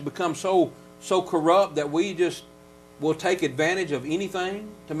generation that has become so corrupt that we just will take advantage of anything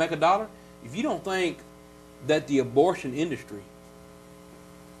to make a dollar. If you don't think that the abortion industry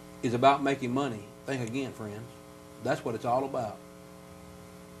is about making money, think again, friends. That's what it's all about.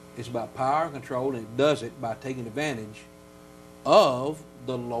 It's about power and control, and it does it by taking advantage of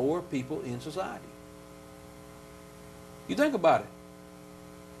the lower people in society. You think about it.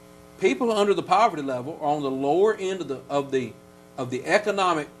 People under the poverty level are on the lower end of the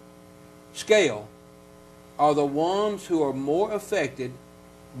economic scale, are the ones who are more affected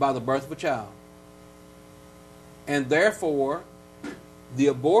by the birth of a child. And therefore, the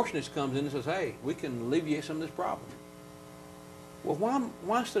abortionist comes in and says, hey, we can alleviate some of this problem. Well,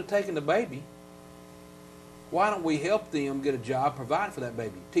 why instead of taking the baby, why don't we help them get a job, provide for that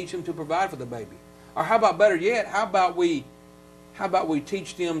baby, teach them to provide for the baby? Or how about, better yet, how about we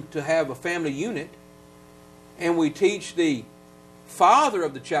teach them to have a family unit, and we teach the father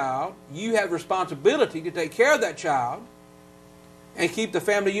of the child, you have responsibility to take care of that child and keep the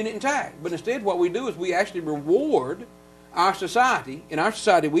family unit intact. But instead what we do is we actually reward our society. In our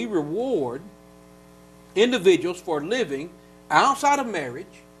society, we reward individuals for living outside of marriage.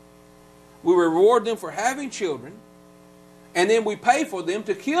 We reward them for having children, and then we pay for them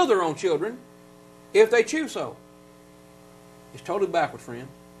to kill their own children if they choose so. It's totally backwards, friend.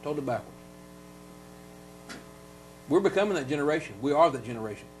 Totally backwards. We're becoming that generation. We are that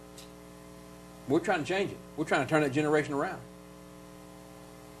generation. We're trying to change it. We're trying to turn that generation around.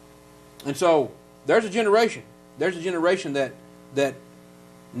 And so there's a generation. There's a generation that have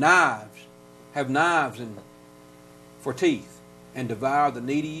knives for teeth and devour the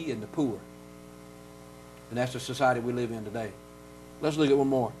needy and the poor. And that's the society we live in today. Let's look at one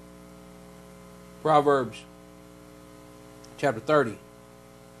more. Proverbs chapter 30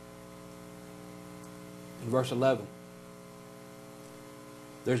 and verse 11.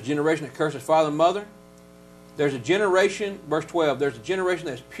 There's a generation that curses father and mother. There's a generation, verse 12, there's a generation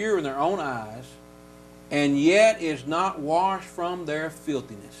that's pure in their own eyes, and yet is not washed from their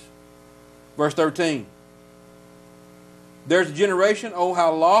filthiness. Verse 13. There's a generation, oh,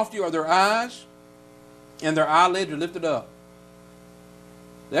 how lofty are their eyes, and their eyelids are lifted up.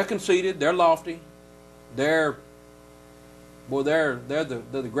 They're conceited, they're lofty, they're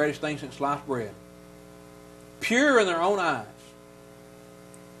the greatest thing since sliced bread. Pure in their own eyes.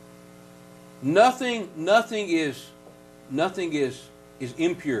 Nothing is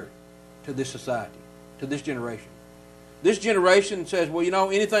impure to this society, to this generation. This generation says,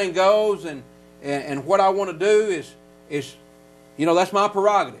 well, anything goes, and what I want to do is that's my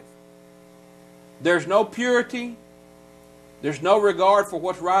prerogative. There's no purity. There's no regard for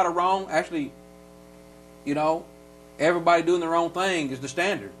what's right or wrong. Actually, everybody doing their own thing is the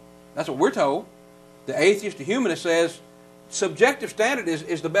standard. That's what we're told. The atheist, the humanist says subjective standard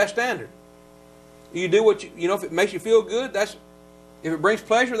is the best standard. You do what if it makes you feel good, if it brings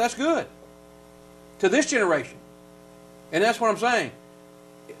pleasure, that's good. To this generation. And that's what I'm saying.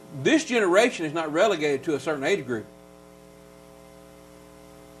 This generation is not relegated to a certain age group.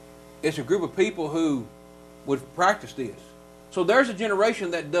 It's a group of people who would practice this. So there's a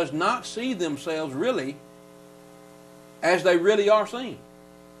generation that does not see themselves really as they really are seen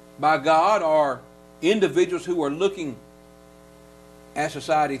by God, or individuals who are looking at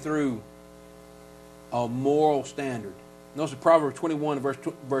society through a moral standard. Notice Proverbs 21 verse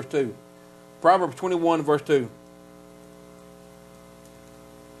 2. Proverbs 21 verse 2.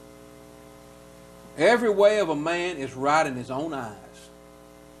 Every way of a man is right in his own eyes,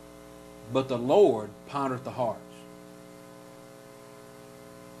 but the Lord pondereth the hearts.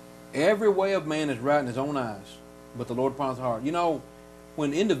 Every way of man is right in his own eyes, but the Lord pondereth the heart. You know,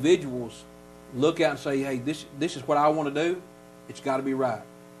 when individuals look out and say, hey, this is what I want to do, it's got to be right.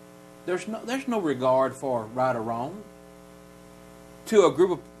 There's no regard for right or wrong. To a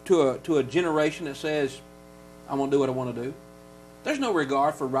group of, to a generation that says, I'm going to do what I want to do, there's no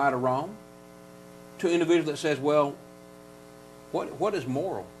regard for right or wrong. To an individual that says, well, what is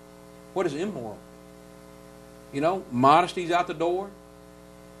moral? What is immoral? You know, modesty's out the door.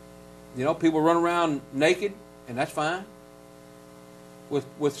 You know, people run around naked, and that's fine.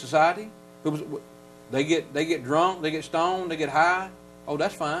 With society, they get drunk, they get stoned, they get high. Oh,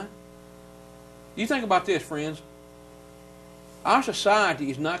 that's fine. You think about this, friends. Our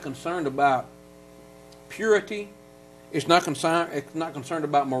society is not concerned about purity. It's not concerned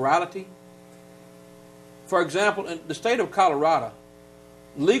about morality. For example, in the state of Colorado,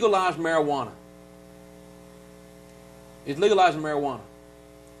 legalized marijuana. It's legalizing marijuana.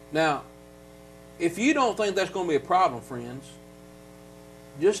 Now, if you don't think that's going to be a problem, friends,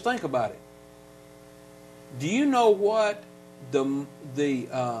 just think about it. Do you know what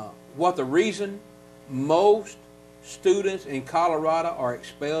the reason most students in Colorado are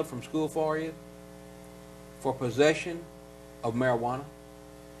expelled from school for is? For possession of marijuana.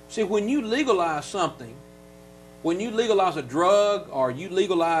 See, when you legalize something, when you legalize a drug or you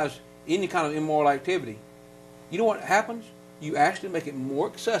legalize any kind of immoral activity, you know what happens? You actually make it more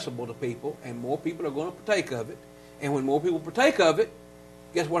accessible to people, and more people are going to partake of it. And when more people partake of it,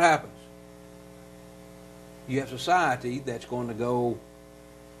 guess what happens? You have society that's going to go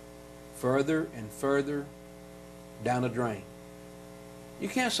further and further down the drain. You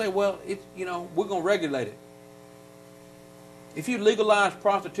can't say, well, we're going to regulate it. If you legalize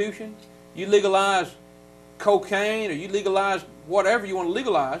prostitution, you legalize cocaine, or you legalize whatever you want to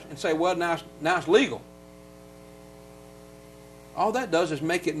legalize and say, well, now it's legal. All that does is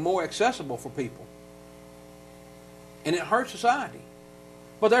make it more accessible for people. And it hurts society.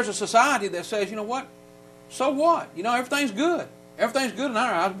 But there's a society that says, you know what? So what? Everything's good. Everything's good in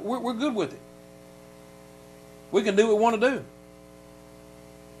our eyes. We're good with it. We can do what we want to do.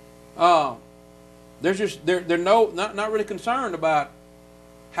 They're not really concerned about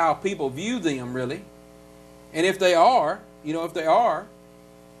how people view them, really. And if they are,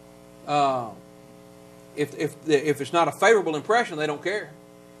 if it's not a favorable impression, they don't care.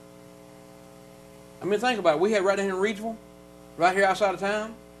 I mean, think about it. We have right down here in Reidsville, right here outside of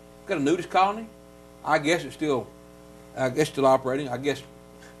town, got a nudist colony. I guess it's still operating. I guess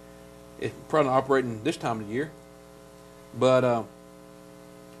it's probably not operating this time of the year. But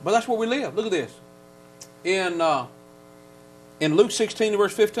that's where we live. Look at this. In Luke 16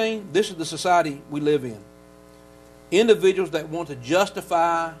 verse 15, this is the society we live in. Individuals that want to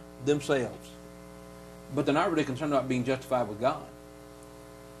justify themselves, but they're not really concerned about being justified with God.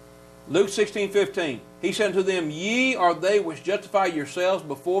 Luke 16:15, he said unto them, Ye are they which justify yourselves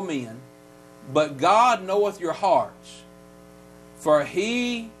before men, but God knoweth your hearts. For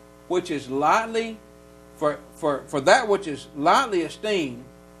he which is lightly, for that which is lightly esteemed,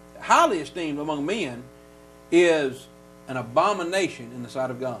 highly esteemed among men, is an abomination in the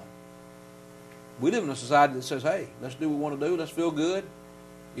sight of God. We live in a society that says, hey, let's do what we want to do, let's feel good,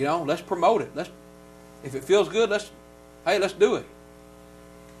 let's promote it. If it feels good, let's do it.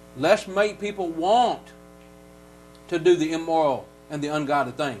 Let's make people want to do the immoral and the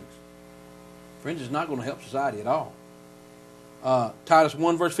ungodly things. Friends, it's not going to help society at all. Titus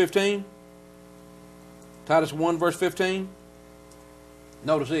 1 verse 15. Titus 1 verse 15.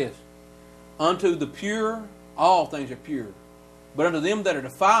 Notice this. Unto the pure, all things are pure. But unto them that are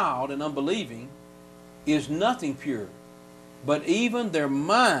defiled and unbelieving is nothing pure. But even their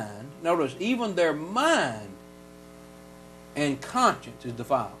mind, notice, even their mind and conscience is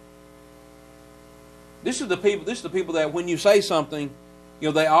defiled. This is the people that when you say something,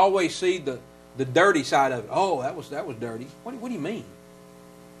 they always see the dirty side of it. Oh, that was dirty. What do you mean?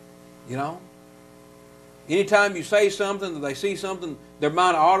 Anytime you say something, that they see something, their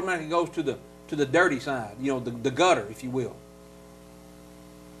mind automatically goes to the dirty side, the gutter, if you will.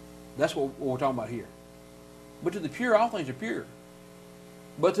 That's what we're talking about here. But to the pure, all things are pure.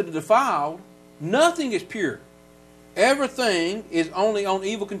 But to the defiled, nothing is pure. Everything is only on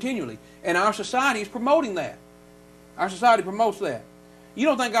evil continually. And our society is promoting that. Our society promotes that. You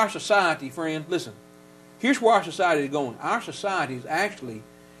don't think our society, friend, listen, here's where our society is going. Our society is actually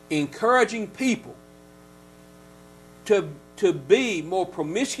encouraging people to be more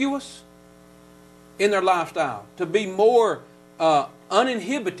promiscuous in their lifestyle, to be more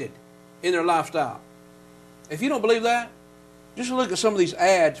uninhibited in their lifestyle. If you don't believe that, just look at some of these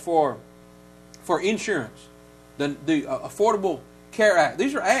ads for insurance. The Affordable Care Act.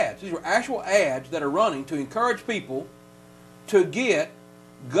 These are ads. These are actual ads that are running to encourage people to get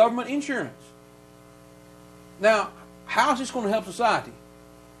government insurance. Now, how is this going to help society?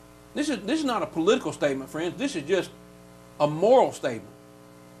 This is not a political statement, friends. This is just a moral statement.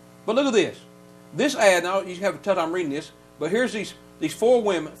 But look at this. This ad, now you have a tough time reading this, but here's these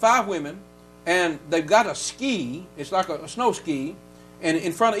 5 women, and they've got a ski. It's like a snow ski, and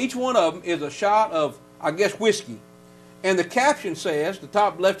in front of each one of them is a shot of, I guess, whiskey. And the caption says, the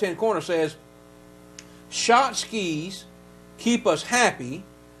top left-hand corner says, "Shot skis keep us happy,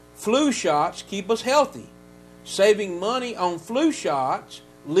 flu shots keep us healthy. Saving money on flu shots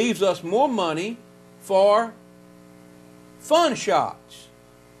leaves us more money for fun shots.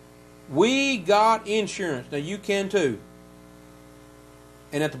 We got insurance." Now you can too.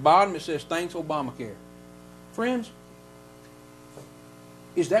 And at the bottom it says, "Thanks Obamacare." Friends,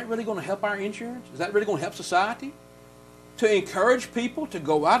 is that really going to help our insurance? Is that really going to help society? To encourage people to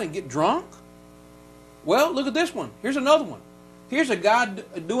go out and get drunk? Well, look at this one. Here's another one. Here's a guy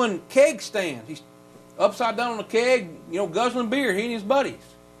doing keg stands. He's upside down on a keg, guzzling beer, he and his buddies.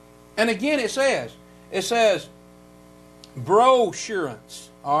 And again it says brosurance,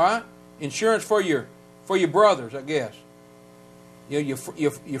 all right? Insurance for your brothers, I guess. Your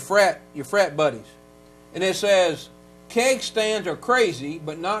frat buddies. And it says, "Keg stands are crazy,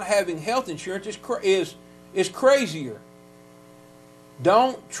 but not having health insurance is crazier.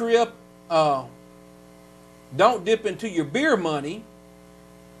 Don't dip into your beer money.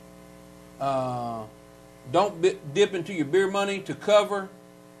 Don't dip into your beer money to cover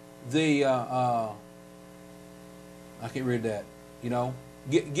the I can't read that.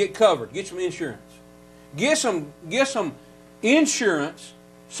 Get covered. Get some insurance. Get some insurance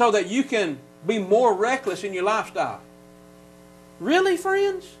so that you can be more reckless in your lifestyle." Really,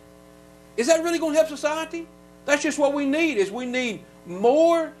 friends? Is that really going to help society? That's just what we need. We need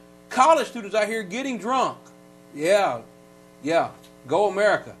more college students out here getting drunk. Yeah. Go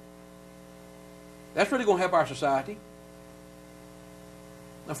America. That's really going to help our society.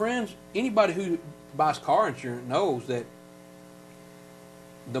 Now, friends, anybody who buys car insurance knows that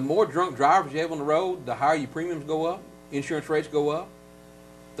the more drunk drivers you have on the road, the higher your premiums go up, insurance rates go up.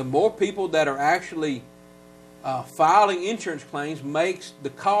 The more people that are actually filing insurance claims makes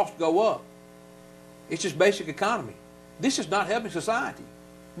the cost go up. It's just basic economy. This is not helping society.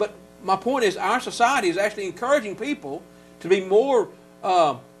 But my point is, our society is actually encouraging people to be more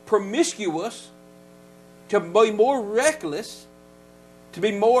promiscuous, to be more reckless, to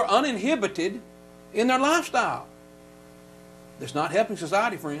be more uninhibited in their lifestyle. That's not helping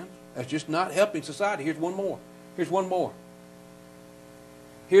society, friends. That's just not helping society. Here's one more.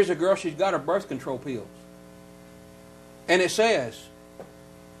 Here's a girl, she's got her birth control pills. And it says,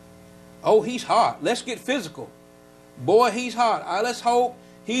 "Oh, he's hot. Let's get physical. Boy, he's hot. Let's hope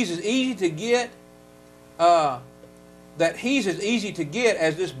he's as easy to get, that he's as easy to get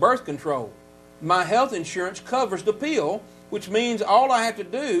as this birth control. My health insurance covers the pill, which means all I have to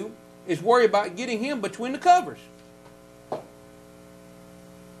do is worry about getting him between the covers."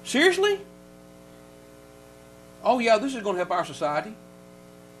 Seriously? Oh yeah, this is going to help our society.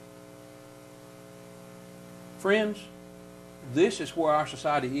 Friends, this is where our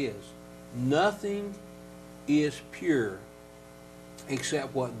society is. Nothing is pure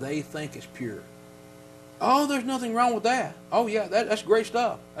except what they think is pure. Oh, there's nothing wrong with that. Oh yeah, that's great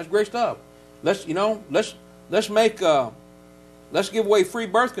stuff. That's great stuff. Let's give away free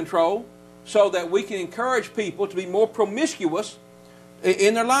birth control so that we can encourage people to be more promiscuous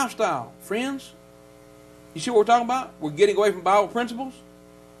in their lifestyle. Friends, you see what we're talking about? We're getting away from Bible principles,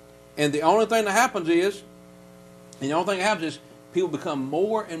 and the only thing that happens is people become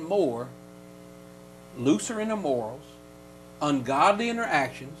more and more looser in their morals, ungodly in their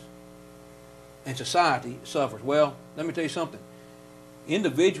actions, and society suffers. Well, let me tell you something.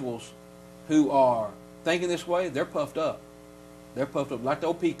 Individuals who are thinking this way, they're puffed up. They're puffed up like the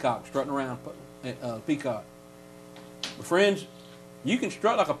old peacock strutting around, peacock. But friends, you can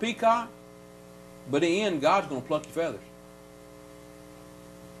strut like a peacock, but in the end, God's going to pluck your feathers.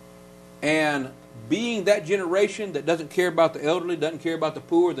 And being that generation that doesn't care about the elderly, doesn't care about the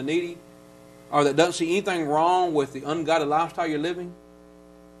poor, the needy, or that doesn't see anything wrong with the ungodly lifestyle you're living,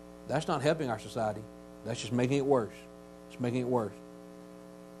 that's not helping our society. That's just making it worse. It's making it worse.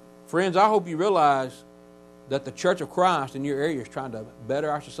 Friends, I hope you realize that the Church of Christ in your area is trying to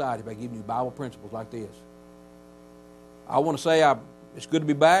better our society by giving you Bible principles like this. I want to say it's good to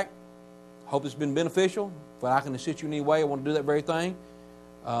be back. Hope it's been beneficial. If I can assist you in any way, I want to do that very thing.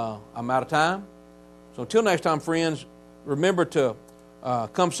 I'm out of time. So until next time, friends, remember to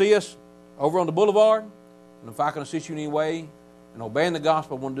come see us over on the boulevard. And if I can assist you in any way in obeying the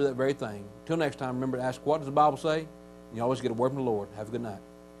gospel, I want to do that very thing. Until next time, remember to ask, what does the Bible say? And you always get a word from the Lord. Have a good night.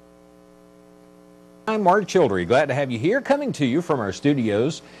 I'm Mark Childry. Glad to have you here, coming to you from our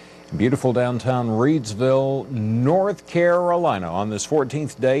studios in beautiful downtown Reidsville, North Carolina, on this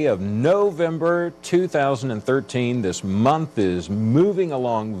 14th day of November 2013. This month is moving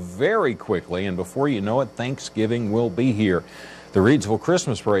along very quickly, and before you know it, Thanksgiving will be here. The Reidsville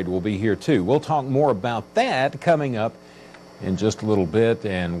Christmas Parade will be here too. We'll talk more about that coming up in just a little bit,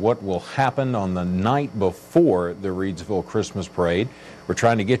 and what will happen on the night before the Reidsville Christmas Parade. We're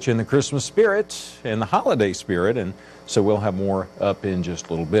trying to get you in the Christmas spirit and the holiday spirit, and so we'll have more up in just a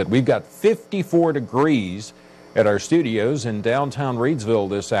little bit. We've got 54 degrees at our studios in downtown Reidsville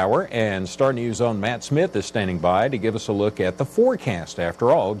this hour, and Star News' own Matt Smith is standing by to give us a look at the forecast.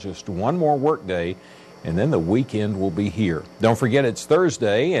 After all, just one more work day, and then the weekend will be here. Don't forget, it's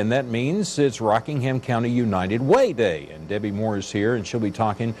Thursday, and that means it's Rockingham County United Way Day. And Debbie Moore is here, and she'll be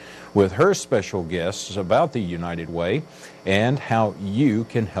talking with her special guests about the United Way and how you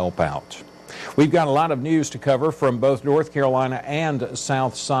can help out. We've got a lot of news to cover from both North Carolina and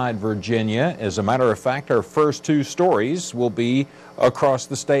Southside Virginia. As a matter of fact, our first two stories will be across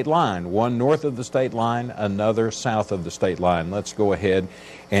the state line. One north of the state line, another south of the state line. Let's go ahead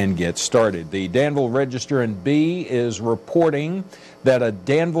and get started. The Danville Register and Bee is reporting that a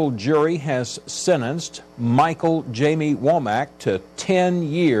Danville jury has sentenced Michael Jamie Womack to 10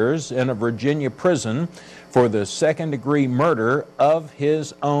 years in a Virginia prison for the second-degree murder of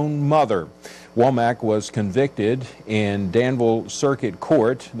his own mother. Womack was convicted in Danville Circuit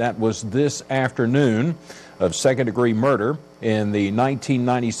Court, that was this afternoon, of second-degree murder in the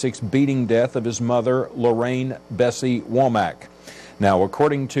 1996 beating death of his mother, Lorraine Bessie Womack. Now,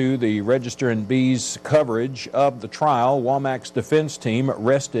 according to the Register and Bee's coverage of the trial, Womack's defense team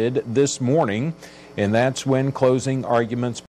rested this morning, and that's when closing arguments